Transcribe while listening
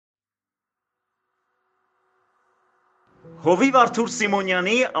Հովիվ Արթուր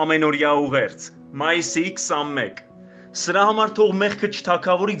Սիմոնյանի ամենօրյա ուղերձ, մայիսի 21 Սրա համար թող մեղքը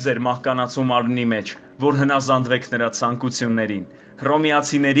չթագավորի ձեր մահկանացու մարմնի մեջ, որ հնազանդվեք նրա ցանկություններին։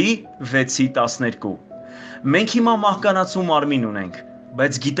 Հռոմեացիների 6:12 Մենք հիմա մահկանացու մարմին ունենք,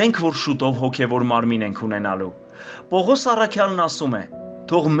 բայց գիտենք, որ շուտով հոգևոր մարմին ենք ունենալու։ Պողոս առաքյալն ասում է.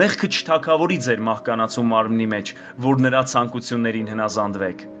 թող մեղքը չթագավորի ձեր մահկանացու մարմնի մեջ, որ նրա ցանկություններին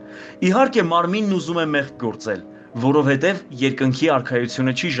հնազանդվեք։ Իհարկե մարմինն ուզում է մեղք գործել, որովհետև երկնքի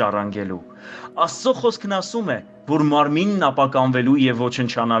արքայությունը չի ժառանգելու։ Աստծո խոսքն ասում է, որ մարմինն ապականվելու եւ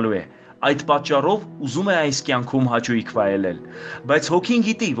ոչնչանալու է։ Այդ պատճառով ուզում է այս կյանքում հաճույք վայելել, բայց հոգին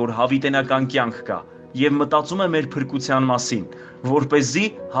գիտի, որ հավիտենական կյանք կա եւ մտածում է մեր փրկության մասին, որպեսզի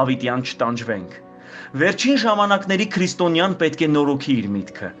հավիտյան չտանջվենք։ Վերջին ժամանակների քրիստոնյան պետք է նորոգի իր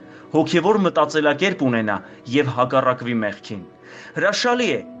միտքը, հոգևոր մտածելակերպ ունենա եւ հակառակվի մեղքին։ Հրաշալի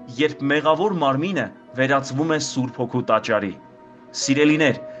է, երբ մեղավոր մարմինը վերածվում է Սուրբ Հոգու տաճարի։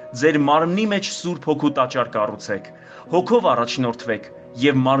 Սիրելիներ, ձեր մարմնի մեջ Սուրբ Հոգու տաճար կառուցեք, հոգով առաջնորդվեք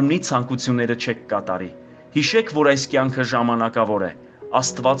եւ մարմնի ցանկությունները չեք կատարի։ Հիշեք, որ այս կյանքը ժամանակավոր է։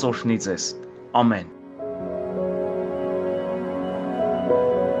 Աստված օրհնի ձեզ։ Ամեն։